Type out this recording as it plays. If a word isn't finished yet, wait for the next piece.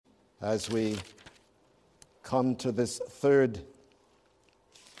As we come to this third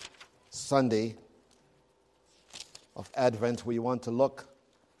Sunday of Advent, we want to look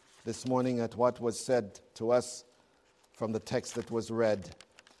this morning at what was said to us from the text that was read.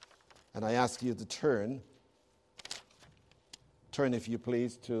 And I ask you to turn if you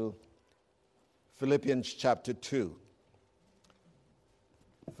please, to Philippians chapter 2.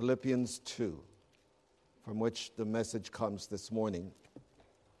 Philippians 2, from which the message comes this morning.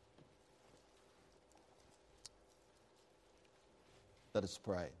 Let us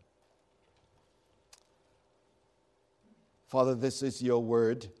pray. Father, this is your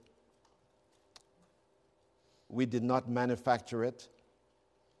word. We did not manufacture it.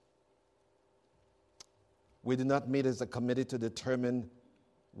 We did not meet as a committee to determine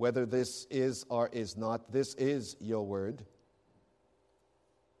whether this is or is not. This is your word.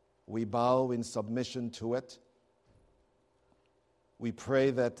 We bow in submission to it. We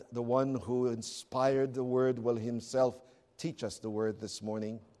pray that the one who inspired the word will himself teach us the word this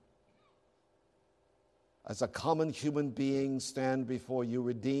morning. As a common human being stand before you,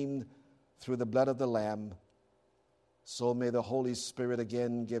 redeemed through the blood of the Lamb, so may the Holy Spirit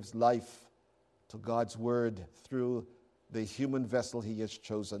again give life to God's word through the human vessel he has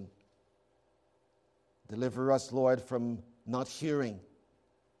chosen. Deliver us, Lord, from not hearing,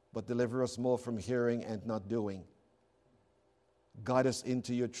 but deliver us more from hearing and not doing. Guide us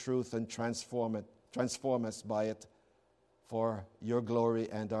into your truth and transform us by it for your glory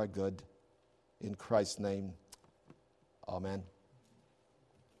and our good. In Christ's name, amen.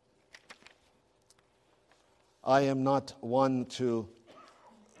 I am not one to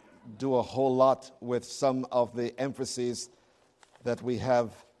do a whole lot with some of the emphases that we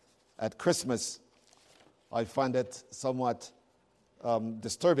have at Christmas. I find it somewhat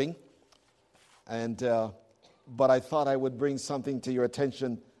disturbing, but I thought I would bring something to your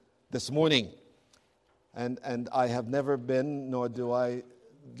attention this morning. And I have never been, nor do I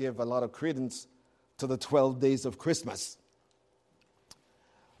give a lot of credence to the 12 days of Christmas.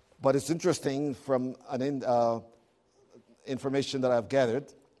 But it's interesting from information that I've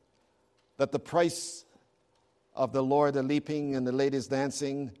gathered that the price of the Lord a leaping and the ladies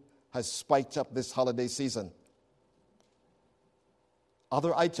dancing has spiked up this holiday season.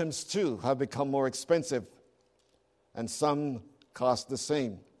 Other items too have become more expensive, and some cost the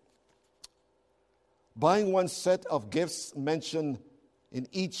same. Buying one set of gifts mentioned in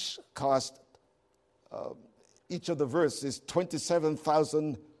each of the verses is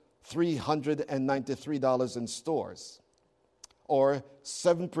 $27,393 in stores, or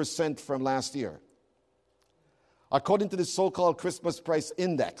 7% from last year. According to the so-called Christmas Price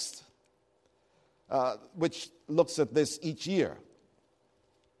Index, which looks at this each year,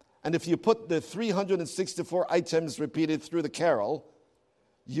 and if you put the 364 items repeated through the carol,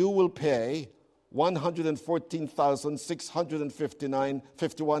 you will pay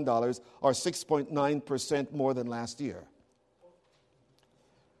 $114,651, or 6.9% more than last year.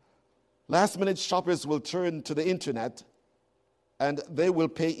 Last-minute shoppers will turn to the internet, and they will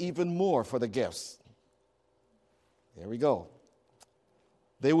pay even more for the gifts. There we go.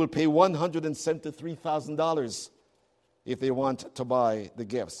 They will pay $173,000 if they want to buy the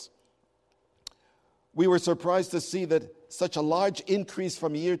gifts. We were surprised to see that such a large increase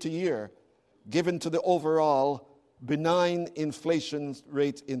from year to year, given to the overall benign inflation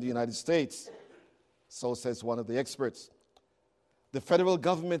rate in the United States. So says one of the experts. The federal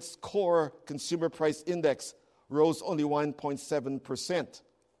government's core consumer price index rose only 1.7%.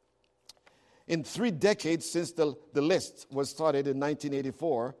 In 3 decades since the list was started in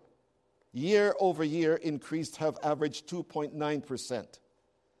 1984, year-over-year increase have averaged 2.9%,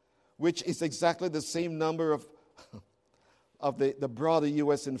 which is exactly the same number of the broader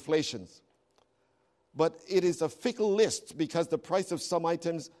U.S. inflations. But it is a fickle list because the price of some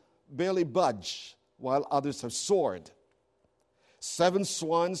items barely budge while others have soared. 7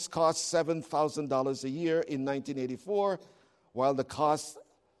 swans cost $7,000 a year in 1984, while the cost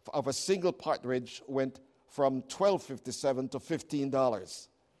of a single partridge went from $12.57 to $15.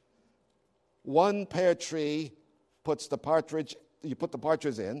 One pear tree you put the partridge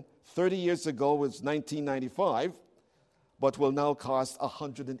in, 30 years ago was $19.95, but will now cost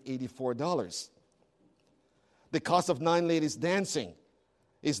 $184. The cost of 9 ladies dancing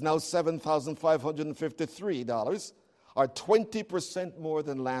is now $7,553, or 20% more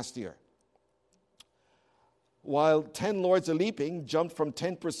than last year. While 10 lords a leaping jumped from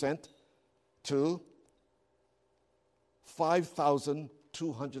 10% to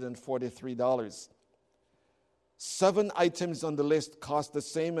 $5,243. 7 items on the list cost the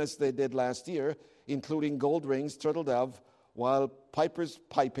same as they did last year, including gold rings, turtle dove, while pipers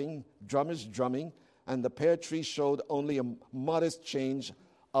piping, drummers drumming, and the pear tree showed only a modest change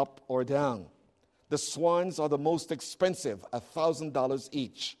up or down. The swans are the most expensive, $1,000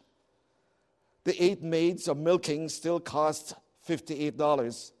 each. The 8 maids of milking still cost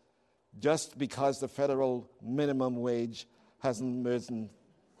 $58, just because the federal minimum wage hasn't risen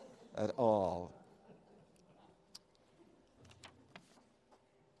at all.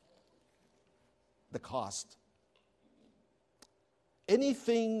 The cost.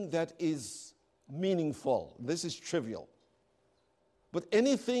 Anything that is meaningful, this is trivial, but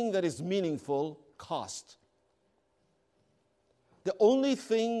anything that is meaningful cost. The only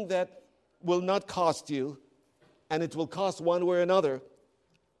thing that will not cost you, and it will cost one way or another,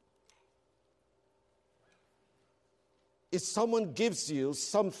 is someone gives you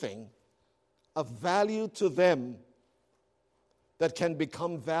something of value to them that can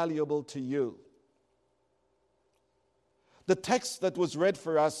become valuable to you. The text that was read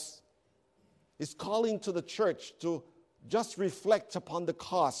for us is calling to the church to just reflect upon the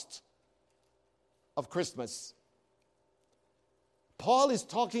cost of Christmas. Paul is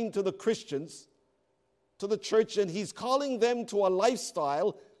talking to the Christians, to the church, and he's calling them to a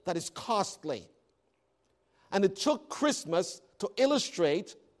lifestyle that is costly. And it took Christmas to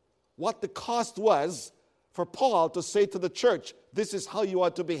illustrate what the cost was for Paul to say to the church, this is how you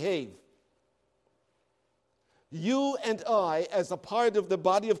are to behave. You and I, as a part of the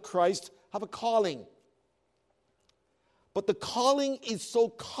body of Christ, have a calling. But the calling is so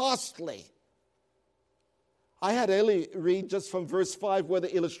costly. I had Ellie read just from verse 5 where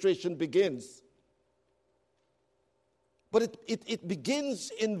the illustration begins. But it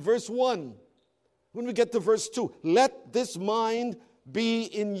begins in verse 1. When we get to verse 2, let this mind be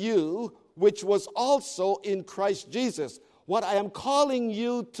in you, which was also in Christ Jesus. What I am calling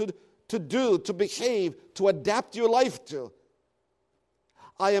you to do, to behave, to adapt your life to.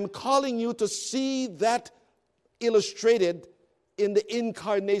 I am calling you to see that illustrated in the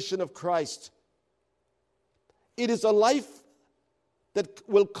incarnation of Christ. It is a life that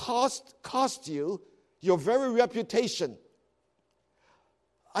will cost you your very reputation.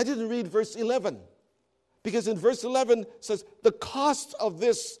 I didn't read verse 11, because in verse 11 it says the cost of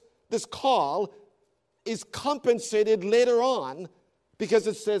this call is compensated later on, because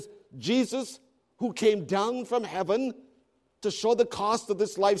it says Jesus, who came down from heaven to show the cost of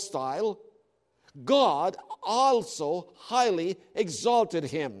this lifestyle, God also highly exalted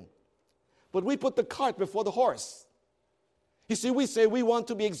him. But we put the cart before the horse. You see, we say we want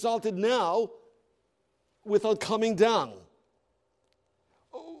to be exalted now without coming down.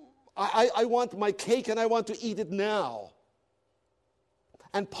 I want my cake and I want to eat it now.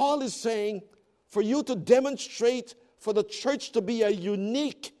 And Paul is saying, for you to demonstrate, for the church to be a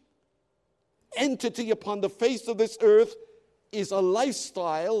unique entity upon the face of this earth, is a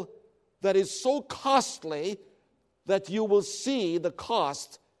lifestyle that is so costly that you will see the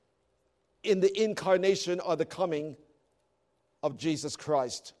cost in the incarnation or the coming of Jesus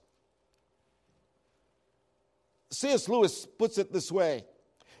Christ. C.S. Lewis puts it this way: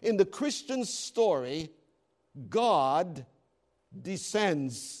 in the Christian story, God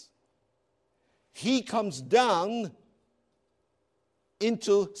descends. He comes down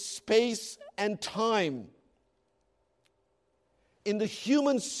into space and time. In the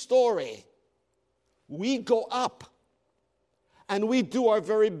human story, we go up and we do our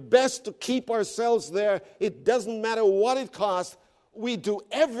very best to keep ourselves there. It doesn't matter what it costs. We do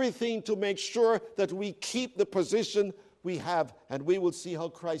everything to make sure that we keep the position we have, and we will see how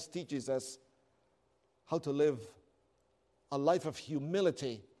Christ teaches us how to live a life of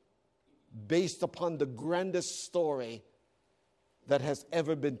humility based upon the grandest story that has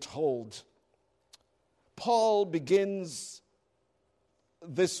ever been told. Paul begins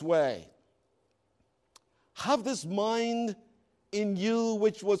this way: have this mind in you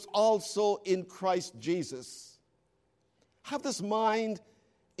which was also in Christ Jesus. Have this mind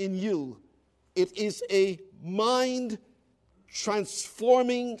in you. It is a mind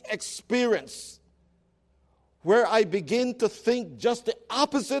transforming experience where I begin to think just the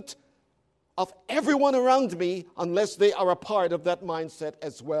opposite of everyone around me, unless they are a part of that mindset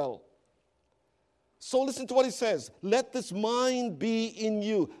as well. So listen to what he says. Let this mind be in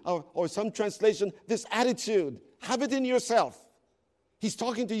you, or some translation, this attitude. Have it in yourself. He's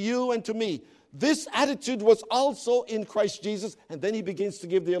talking to you and to me. This attitude was also in Christ Jesus, and then he begins to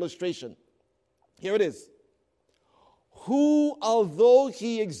give the illustration. Here it is. Who, although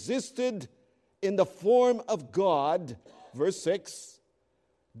he existed in the form of God, verse 6,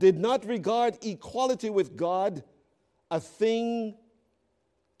 did not regard equality with God a thing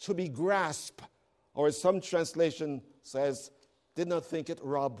to be grasped, or as some translation says, did not think it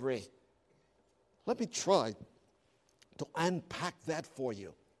robbery. Let me try to unpack that for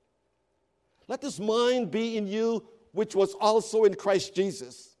you. Let this mind be in you, which was also in Christ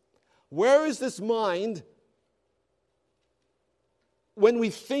Jesus. Where is this mind when we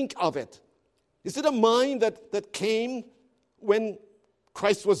think of it? Is it a mind that came when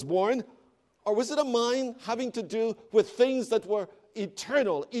Christ was born? Or was it a mind having to do with things that were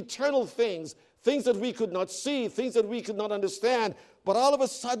eternal things, things that we could not see, things that we could not understand, but all of a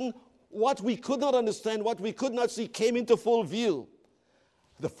sudden, what we could not understand, what we could not see, came into full view?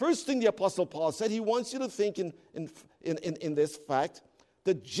 The first thing the Apostle Paul said, he wants you to think in this fact,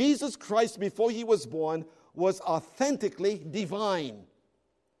 that Jesus Christ, before he was born, was authentically divine.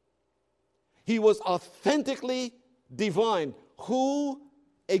 He was authentically divine, who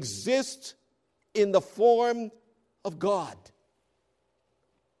exists in the form of God.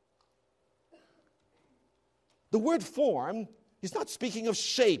 The word form is not speaking of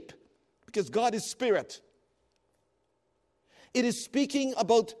shape, because God is spirit. It is speaking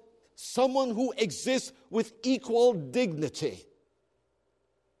about someone who exists with equal dignity.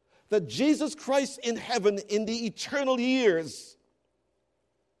 That Jesus Christ in heaven in the eternal years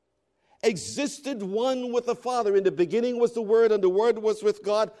existed one with the Father. In the beginning was the Word, and the Word was with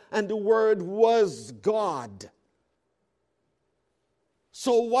God, and the Word was God.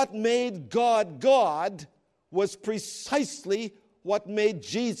 So what made God God was precisely what made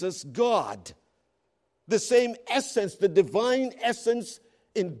Jesus God. The same essence, the divine essence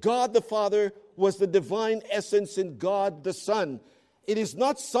in God the Father was the divine essence in God the Son. It is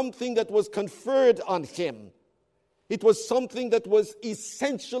not something that was conferred on him. It was something that was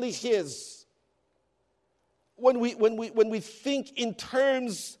essentially his. When we think in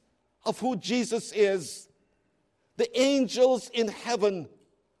terms of who Jesus is, the angels in heaven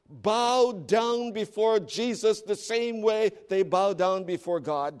bow down before Jesus the same way they bow down before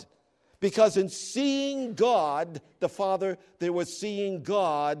God. Because in seeing God the Father, they were seeing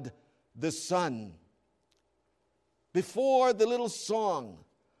God the Son. Before the little song,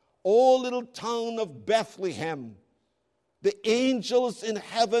 "O little town of Bethlehem," the angels in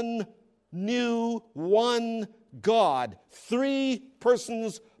heaven knew one God. 3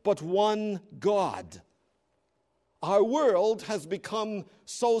 persons, but one God. Our world has become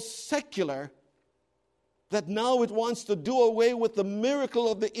so secular that now it wants to do away with the miracle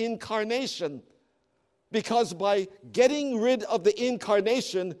of the incarnation, because by getting rid of the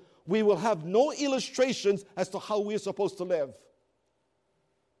incarnation, we will have no illustrations as to how we're supposed to live.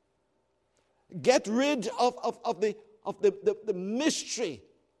 Get rid of the mystery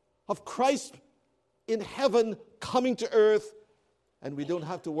of Christ in heaven coming to earth, and we don't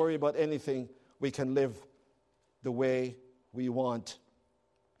have to worry about anything. We can live the way we want.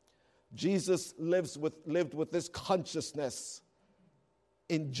 Jesus lived with this consciousness.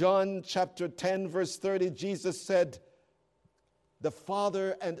 In John chapter 10, verse 30, Jesus said, "The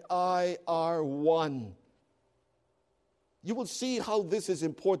Father and I are one." You will see how this is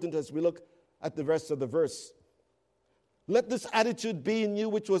important as we look at the rest of the verse. "Let this attitude be in you,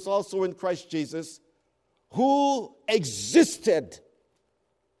 which was also in Christ Jesus, who existed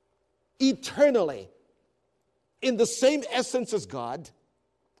eternally in the same essence as God."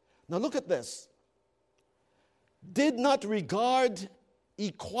 Now look at this. "Did not regard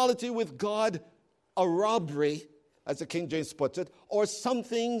equality with God a robbery," as the King James puts it, "or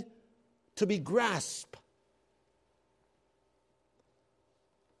something to be grasped."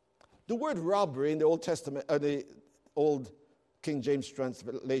 The word robbery in the Old Testament, the Old King James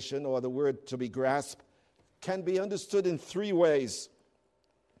translation, or the word to be grasped, can be understood in 3 ways.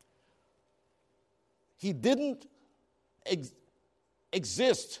 He didn't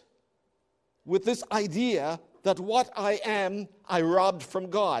exist with this idea that what I am, I robbed from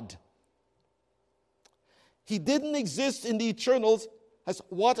God. He didn't exist in the eternals as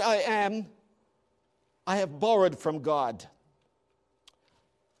what I am, I have borrowed from God.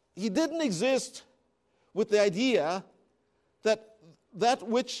 He didn't exist with the idea that that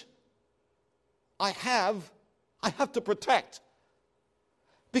which I have to protect.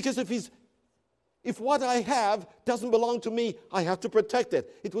 Because if what I have doesn't belong to me, I have to protect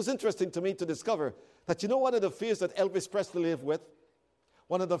it. It was interesting to me to discover that, you know, one of the fears that Elvis Presley lived with?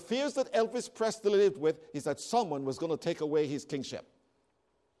 One of the fears that Elvis Presley lived with is that someone was going to take away his kingship.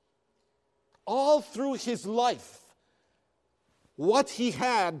 All through his life, what he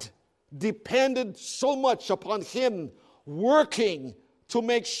had depended so much upon him working to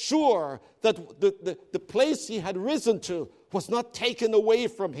make sure that the place he had risen to was not taken away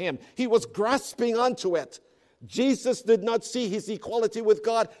from him. He was grasping onto it. Jesus did not see his equality with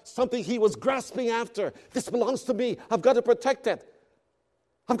God something he was grasping after. This belongs to me. I've got to protect it.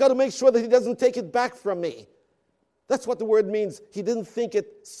 I've got to make sure that he doesn't take it back from me. That's what the word means. He didn't think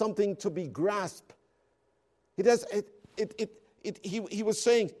it something to be grasped. He was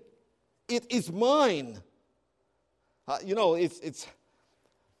saying, it is mine. It's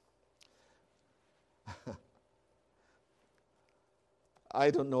I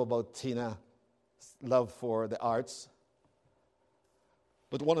don't know about Tina's love for the arts,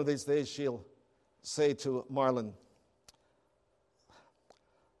 but one of these days she'll say to Marlon,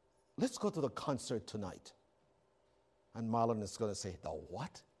 let's go to the concert tonight. And Marlon is going to say, the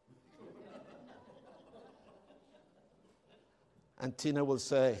what? And Tina will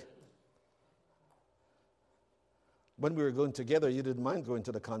say, when we were going together, you didn't mind going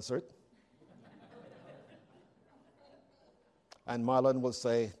to the concert. And Marlon will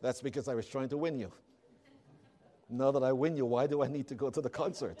say, that's because I was trying to win you. Now that I win you, why do I need to go to the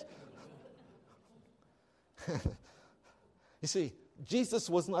concert? You see, Jesus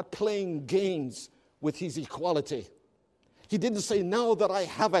was not playing games with his equality. He didn't say, now that I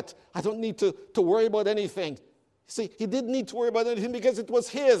have it, I don't need to worry about anything. See, he didn't need to worry about anything because it was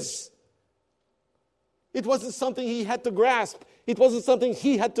his. It wasn't something he had to grasp. It wasn't something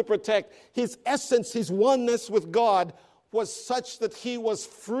he had to protect. His essence, his oneness with God was such that he was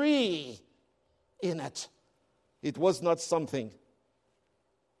free in it. It was not something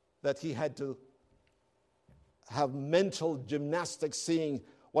that he had to have mental gymnastics seeing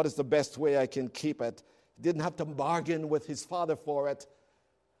what is the best way I can keep it. He didn't have to bargain with his father for it.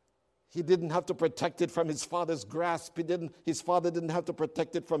 He didn't have to protect it from his father's grasp. His father didn't have to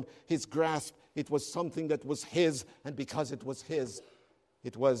protect it from his grasp. It was something that was his, and because it was his,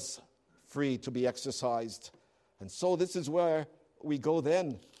 it was free to be exercised. And so this is where we go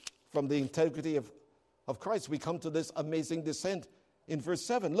then from the integrity of Christ. We come to this amazing descent in verse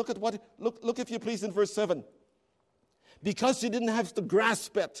 7. Look if you please in verse 7. Because he didn't have to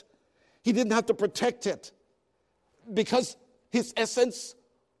grasp it, he didn't have to protect it, because his essence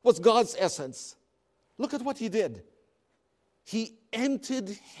was God's essence. Look at what he did. He emptied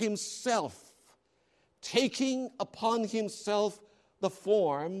himself, taking upon himself the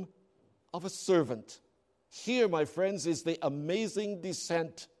form of a servant. Here, my friends, is the amazing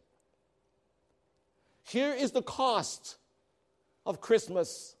descent. Here is the cost of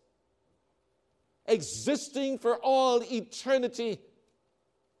Christmas. Existing for all eternity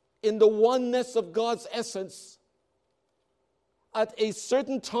in the oneness of God's essence. At a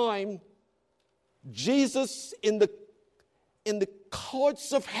certain time, Jesus in the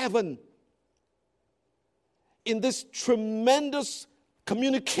courts of heaven, in this tremendous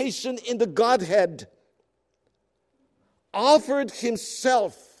communication in the Godhead, offered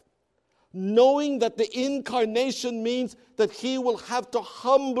himself, knowing that the incarnation means that he will have to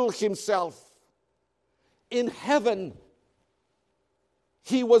humble himself. In heaven,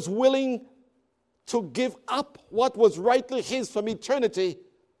 he was willing to give up what was rightly his from eternity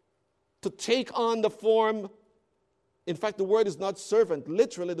to take on the form. In fact, the word is not servant.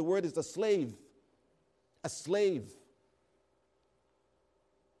 Literally, the word is a slave. A slave.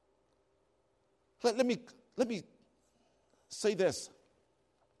 Let me say this.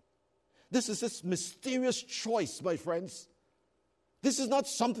 This is this mysterious choice, my friends. This is not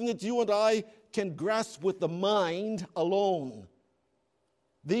something that you and I can grasp with the mind alone.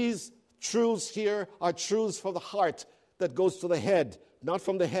 These truths here are truths for the heart that goes to the head, not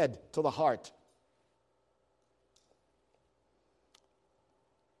from the head to the heart.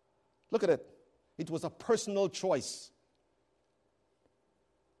 Look at it. It was a personal choice.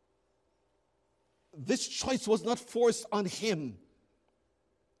 This choice was not forced on him.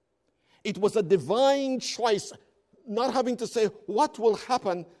 It was a divine choice, not having to say, what will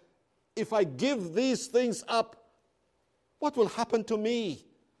happen if I give these things up? What will happen to me?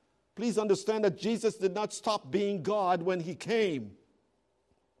 Please understand that Jesus did not stop being God when he came.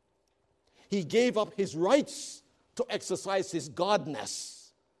 He gave up his rights to exercise his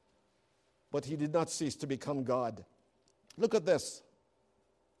godness, but he did not cease to become God. Look at this.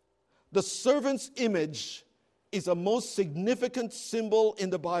 The servant's image is a most significant symbol in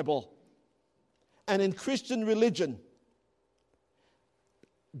the Bible and in Christian religion.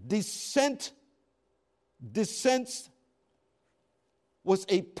 Descent was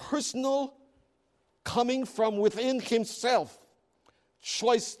a personal, coming from within himself,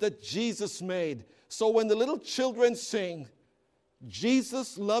 choice that Jesus made. So when the little children sing,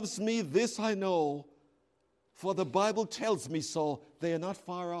 Jesus loves me, this I know, for the Bible tells me so, they are not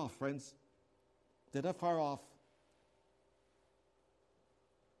far off, friends. They're not far off.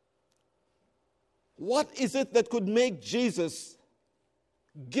 What is it that could make Jesus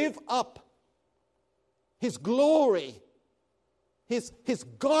give up his glory, his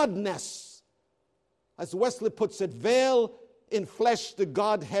godness? As Wesley puts it, veil in flesh the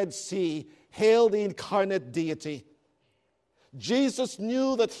Godhead see, hail the incarnate deity. Jesus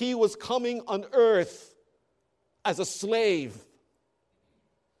knew that he was coming on earth as a slave.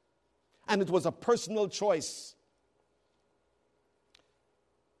 And it was a personal choice.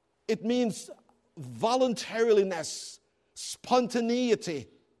 It means voluntariness, spontaneity.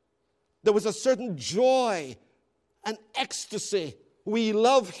 There was a certain joy and ecstasy. We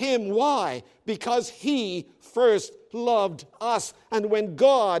love him. Why? Because he first loved us. And when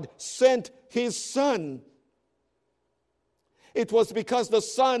God sent his Son, it was because the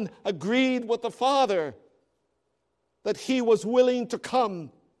Son agreed with the Father that he was willing to come,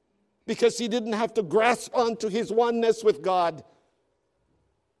 because he didn't have to grasp onto his oneness with God.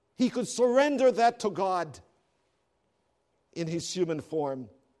 He could surrender that to God in his human form.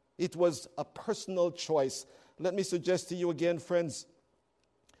 It was a personal choice. Let me suggest to you again, friends,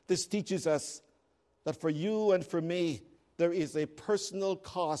 this teaches us that for you and for me, there is a personal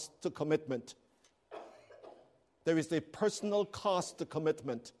cost to commitment. There is a personal cost to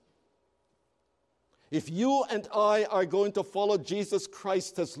commitment. If you and I are going to follow Jesus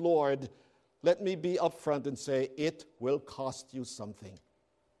Christ as Lord, let me be upfront and say it will cost you something.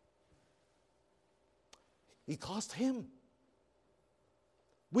 It cost him.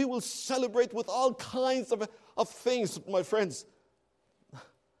 We will celebrate with all kinds of things, my friends.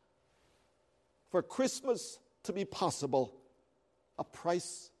 For Christmas to be possible, a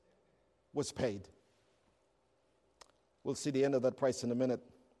price was paid. We'll see the end of that price in a minute.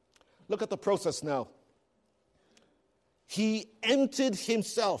 Look at the process now. He emptied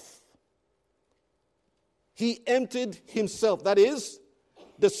himself. He emptied himself. That is,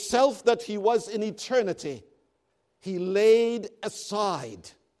 the self that he was in eternity, he laid aside.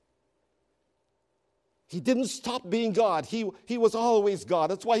 He didn't stop being God. He was always God.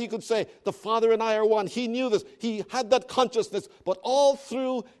 That's why he could say, the Father and I are one. He knew this. He had that consciousness. But all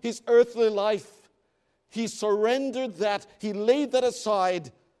through his earthly life, he surrendered that. He laid that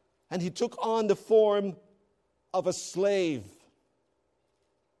aside, and he took on the form of a slave.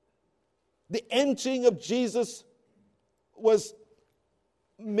 The emptying of Jesus was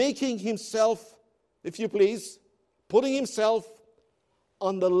making himself, if you please, putting himself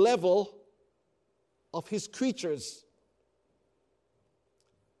on the level of his creatures.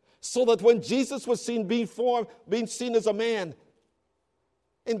 So that when Jesus was seen being seen as a man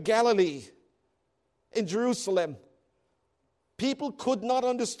in Galilee, in Jerusalem, people could not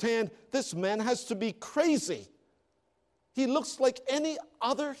understand, this man has to be crazy. He looks like any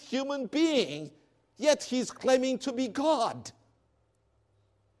other human being, yet he's claiming to be God.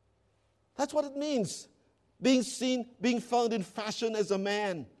 That's what it means, being seen, being found in fashion as a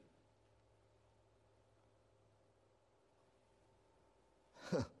man.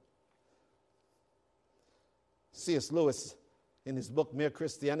 C.S. Lewis, in his book Mere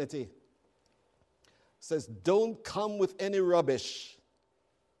Christianity, says, don't come with any rubbish.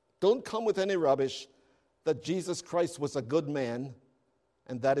 Don't come with any rubbish that Jesus Christ was a good man,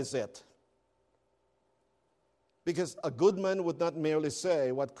 and that is it. Because a good man would not merely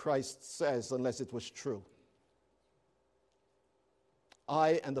say what Christ says unless it was true.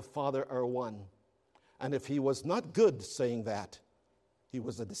 I and the Father are one. And if he was not good saying that, he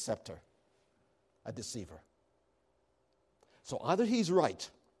was a deceptor, a deceiver. So either he's right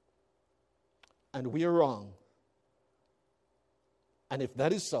and we are wrong. And if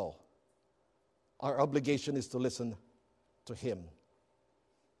that is so, our obligation is to listen to him.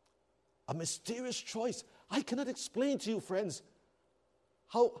 A mysterious choice. I cannot explain to you, friends,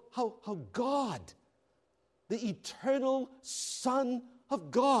 how God, the eternal Son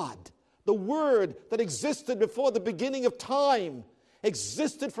of God, the Word that existed before the beginning of time,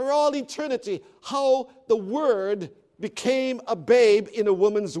 existed for all eternity, how the Word became a babe in a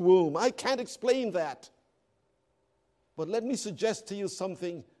woman's womb. I can't explain that. But let me suggest to you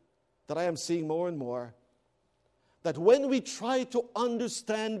something that I am seeing more and more, that when we try to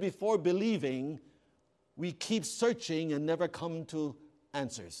understand before believing, we keep searching and never come to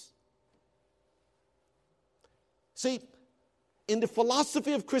answers. See, in the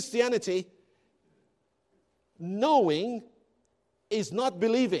philosophy of Christianity, knowing is not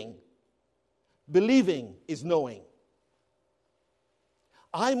believing. Believing is knowing.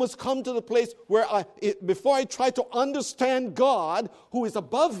 I must come to the place where before I try to understand God, who is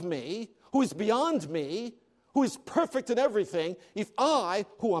above me, who is beyond me, who is perfect in everything, if I,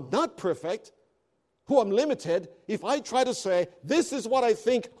 who am not perfect, who am limited, if I try to say, this is what I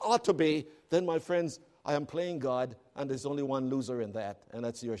think ought to be, then, my friends, I am playing God, and there's only one loser in that, and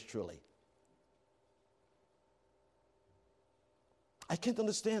that's yours truly. I can't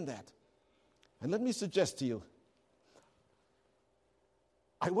understand that. And let me suggest to you,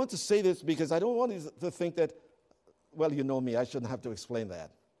 I want to say this because I don't want you to think that, well, you know me, I shouldn't have to explain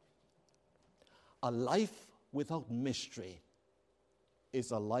that. A life without mystery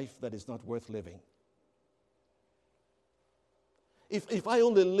is a life that is not worth living. If I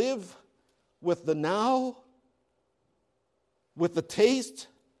only live with the now, with the taste,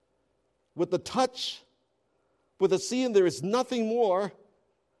 with the touch, with the seeing, there is nothing more.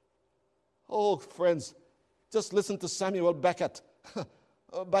 Oh, friends, just listen to Samuel Beckett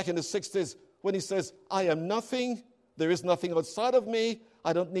back in the 60s when he says, I am nothing, there is nothing outside of me,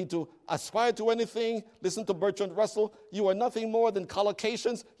 I don't need to aspire to anything. Listen to Bertrand Russell, you are nothing more than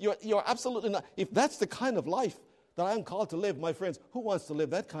collocations. You're absolutely not. If that's the kind of life that I am called to live, my friends, who wants to live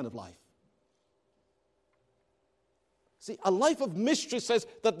that kind of life? See, a life of mystery says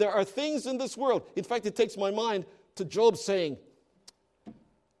that there are things in this world. In fact, it takes my mind to Job saying,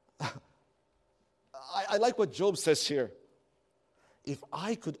 I like what Job says here. If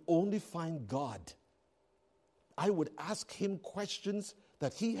I could only find God, I would ask him questions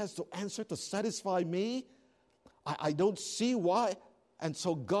that he has to answer to satisfy me. I don't see why. And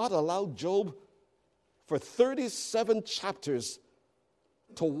so God allowed Job for 37 chapters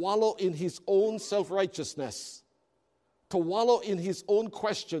to wallow in his own self-righteousness, to wallow in his own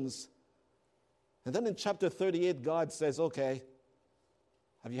questions. And then in chapter 38, God says, okay,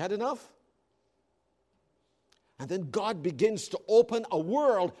 have you had enough? And then God begins to open a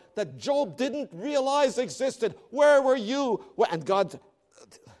world that Job didn't realize existed. Where were you? And God...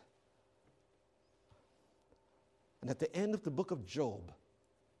 And at the end of the book of Job,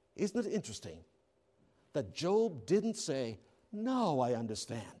 isn't it interesting that Job didn't say, now I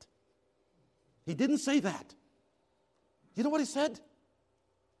understand. He didn't say that. You know what he said?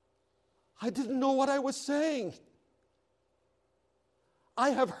 I didn't know what I was saying. I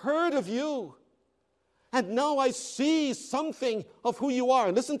have heard of you, and now I see something of who you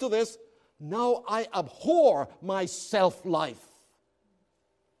are. Listen to this. Now I abhor my self-life.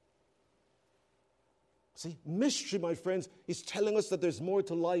 See, mystery, my friends, is telling us that there's more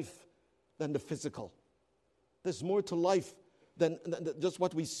to life than the physical. There's more to life than just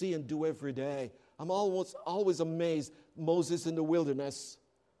what we see and do every day. I'm always amazed. Moses in the wilderness,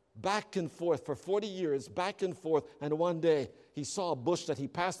 back and forth for 40 years, back and forth. And one day, he saw a bush that he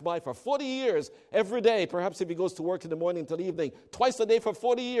passed by for 40 years, every day. Perhaps if he goes to work in the morning till evening, twice a day for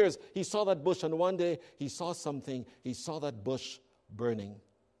 40 years, he saw that bush. And one day, he saw something. He saw that bush burning,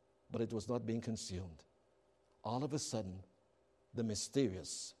 but it was not being consumed. All of a sudden, the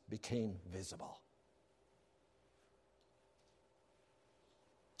mysterious became visible.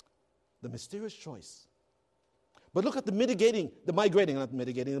 The mysterious choice. But look at the migrating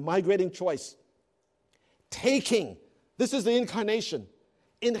choice. Taking, this is the incarnation,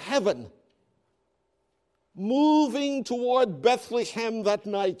 in heaven, moving toward Bethlehem that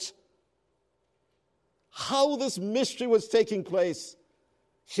night. How this mystery was taking place.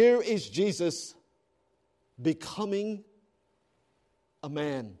 Here is Jesus becoming a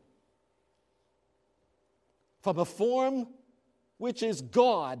man. From a form which is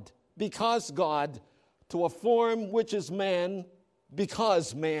God, because God, to a form which is man,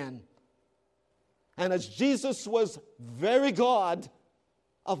 because man. And as Jesus was very God,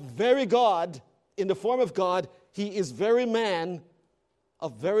 a very God in the form of God, he is very man, a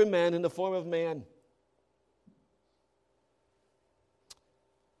very man in the form of man.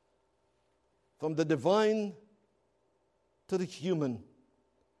 From the divine to the human,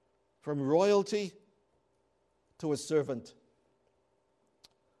 from royalty to a servant.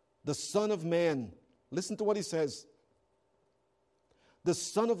 The Son of Man, listen to what he says. The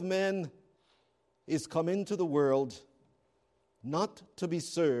Son of Man is come into the world not to be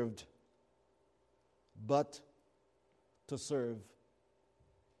served, but to serve.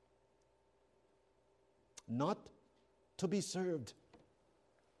 Not to be served.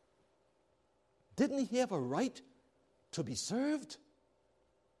 Didn't he have a right to be served?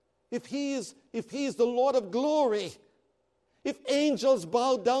 If he is the Lord of glory, if angels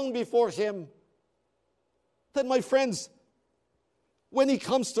bow down before him, then, my friends, when he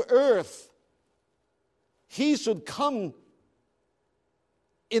comes to earth, he should come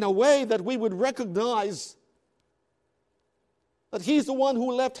in a way that we would recognize that he's the one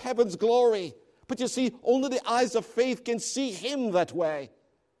who left heaven's glory. But you see, only the eyes of faith can see him that way.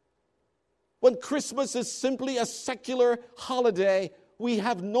 When Christmas is simply a secular holiday, we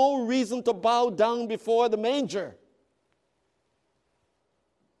have no reason to bow down before the manger.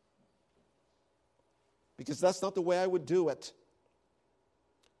 because that's not the way I would do it.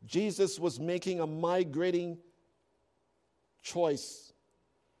 Jesus was making a migrating choice.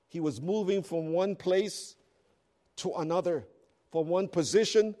 He was moving from one place to another, from one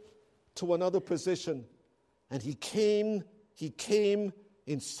position to another position. And he came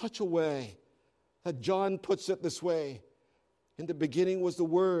in such a way that John puts it this way: in the beginning was the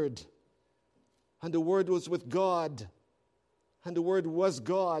Word, and the Word was with God, and the Word was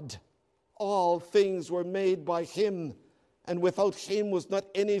God. All things were made by him, and without him was not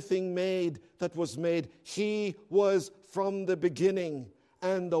anything made that was made. He was from the beginning,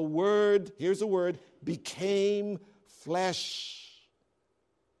 and the Word, here's the word, became flesh.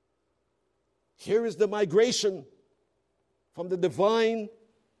 Here is the migration from the divine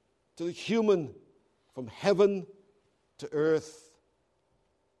to the human, from heaven to earth.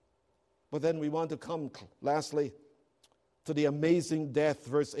 But then we want to come, lastly, to the amazing death,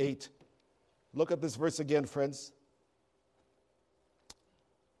 verse 8. Look at this verse again, friends.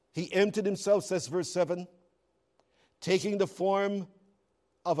 He emptied himself, says verse 7, taking the form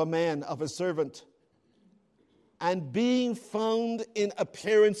of a man, of a servant, and being found in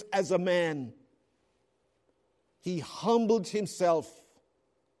appearance as a man, he humbled himself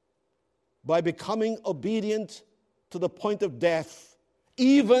by becoming obedient to the point of death,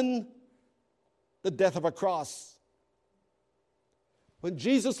 even the death of a cross. When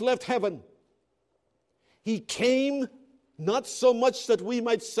Jesus left heaven, he came not so much that we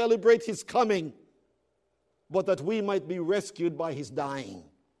might celebrate his coming, but that we might be rescued by his dying.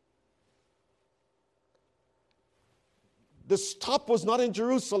 The stop was not in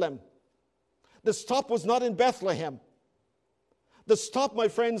Jerusalem. The stop was not in Bethlehem. The stop, my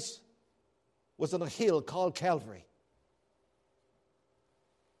friends, was on a hill called Calvary.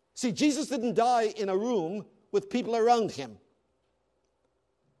 See, Jesus didn't die in a room with people around him.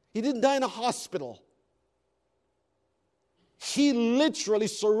 He didn't die in a hospital. He literally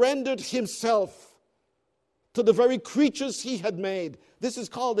surrendered himself to the very creatures he had made. This is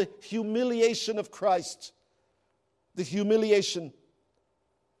called the humiliation of Christ. The humiliation.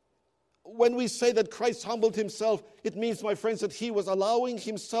 When we say that Christ humbled himself, it means, my friends, that he was allowing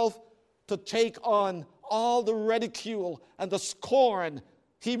himself to take on all the ridicule and the scorn.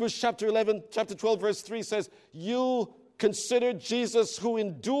 Hebrews chapter 12, verse 3 says, you consider Jesus who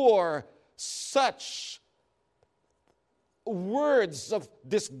endured such words of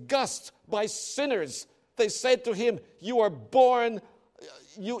disgust by sinners. They said to him, you are born,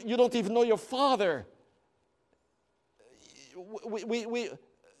 you don't even know your father.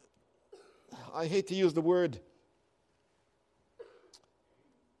 I hate to use the word,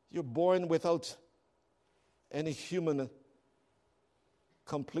 you're born without any human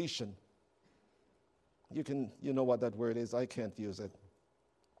completion. You know what that word is. I can't use it.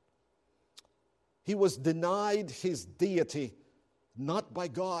 He was denied his deity, not by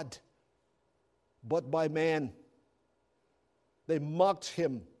God, but by man. They mocked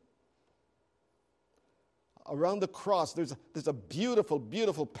him. Around the cross, there's a beautiful,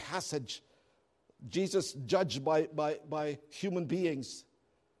 beautiful passage. Jesus judged by human beings.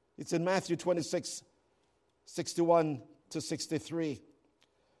 It's in Matthew 26, 61 to 63.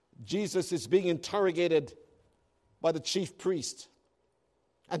 Jesus is being interrogated by the chief priest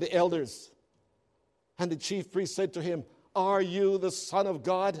and the elders. And the chief priest said to him, are you the Son of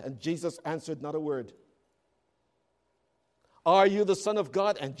God? And Jesus answered not a word. Are you the Son of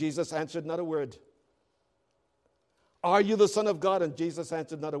God? And Jesus answered not a word. Are you the Son of God? And Jesus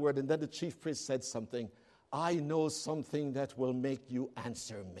answered not a word. And then the chief priest said something. I know something that will make you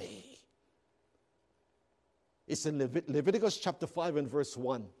answer me. It's in Leviticus chapter 5 and verse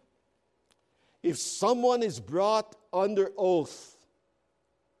 1. If someone is brought under oath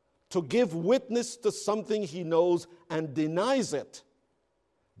to give witness to something he knows and denies it,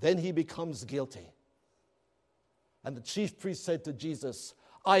 then he becomes guilty. And the chief priest said to Jesus,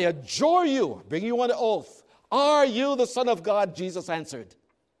 I adjure you, bring you on oath, are you the Son of God? Jesus answered.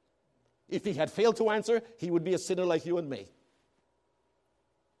 If he had failed to answer, he would be a sinner like you and me.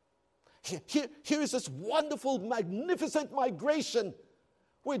 Here is this wonderful, magnificent migration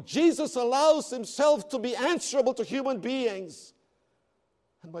where Jesus allows himself to be answerable to human beings.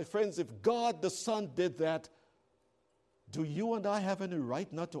 And my friends, if God the Son did that, do you and I have any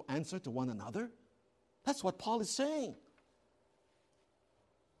right not to answer to one another? That's what Paul is saying.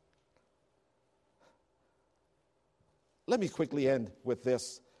 Let me quickly end with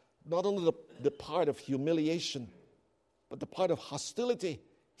this. Not only the part of humiliation, but the part of hostility.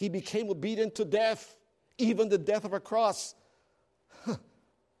 He became obedient to death, even the death of a cross.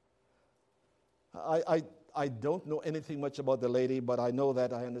 I don't know anything much about the lady, but I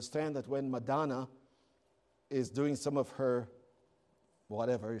understand that when Madonna is doing some of her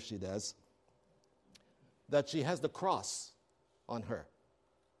whatever she does, that she has the cross on her.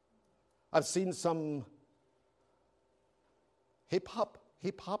 I've seen some hip-hop.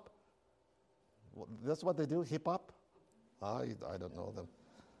 That's what they do, hip-hop? I don't know them.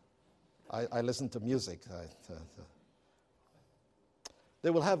 I listen to music. They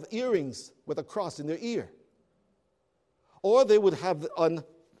will have earrings with a cross in their ear. Or they would have on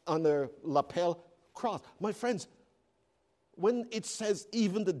their lapel cross. My friends, when it says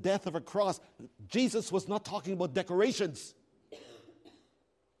even the death of a cross, Jesus was not talking about decorations.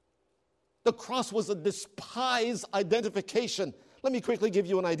 The cross was a despised identification. Let me quickly give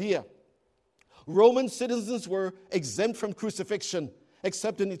you an idea. Roman citizens were exempt from crucifixion,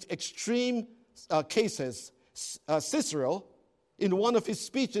 except in extreme cases. Cicero, in one of his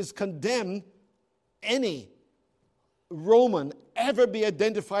speeches, condemned any Roman ever be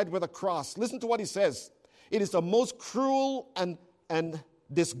identified with a cross. Listen to what he says. It is the most cruel and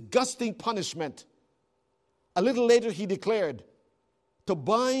disgusting punishment. A little later he declared, to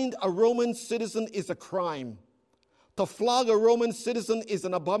bind a Roman citizen is a crime. To flog a Roman citizen is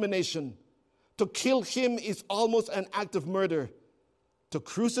an abomination. To kill him is almost an act of murder. To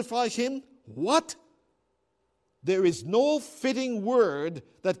crucify him, what? There is no fitting word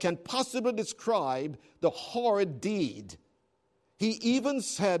that can possibly describe the horrid deed. He even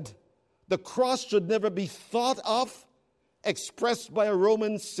said the cross should never be thought of, expressed by a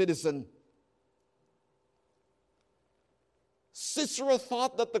Roman citizen. Cicero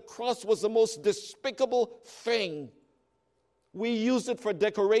thought that the cross was the most despicable thing. We use it for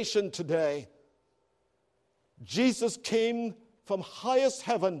decoration today. Jesus came from highest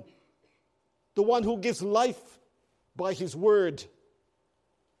heaven, the one who gives life by his word.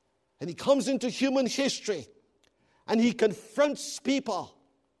 And he comes into human history and he confronts people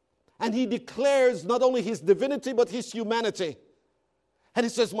and he declares not only his divinity but his humanity. And he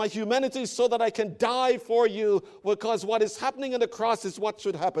says, my humanity is so that I can die for you, because what is happening on the cross is what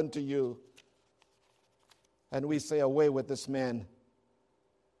should happen to you. And we say, away with this man.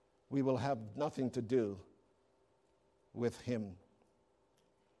 We will have nothing to do with him.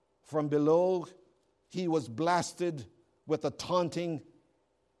 From below, he was blasted with a taunting.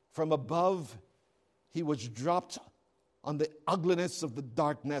 From above, he was dropped on the ugliness of the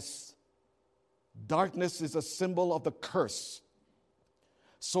darkness. Darkness is a symbol of the curse.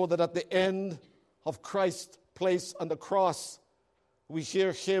 So that at the end of Christ's place on the cross, we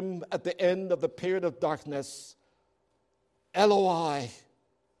hear him at the end of the period of darkness, Eloi,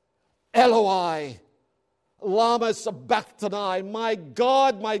 Eloi, lama sabachthani, my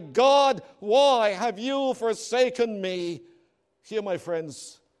God, why have you forsaken me? Here, my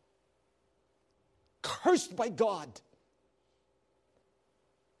friends, cursed by God,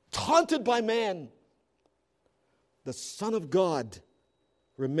 taunted by man, the Son of God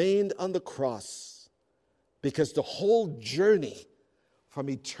remained on the cross because the whole journey from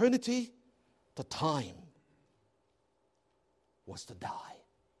eternity to time was to die,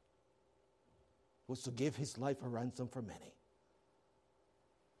 was to give his life a ransom for many.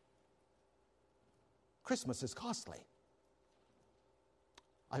 Christmas is costly.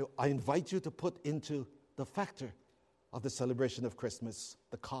 I invite you to put into the factor of the celebration of Christmas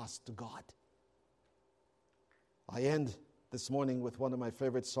the cost to God. I end this morning with one of my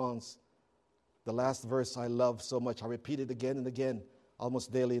favorite songs. The last verse I love so much. I repeat it again and again,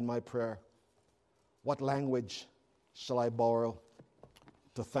 almost daily in my prayer. What language shall I borrow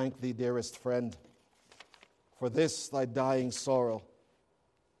to thank thee, dearest friend, for this thy dying sorrow,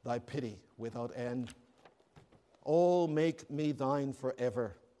 thy pity without end? Oh, make me thine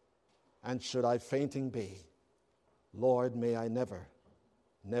forever, and should I fainting be, Lord, may I never,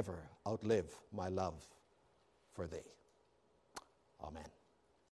 never outlive my love for thee. Amen.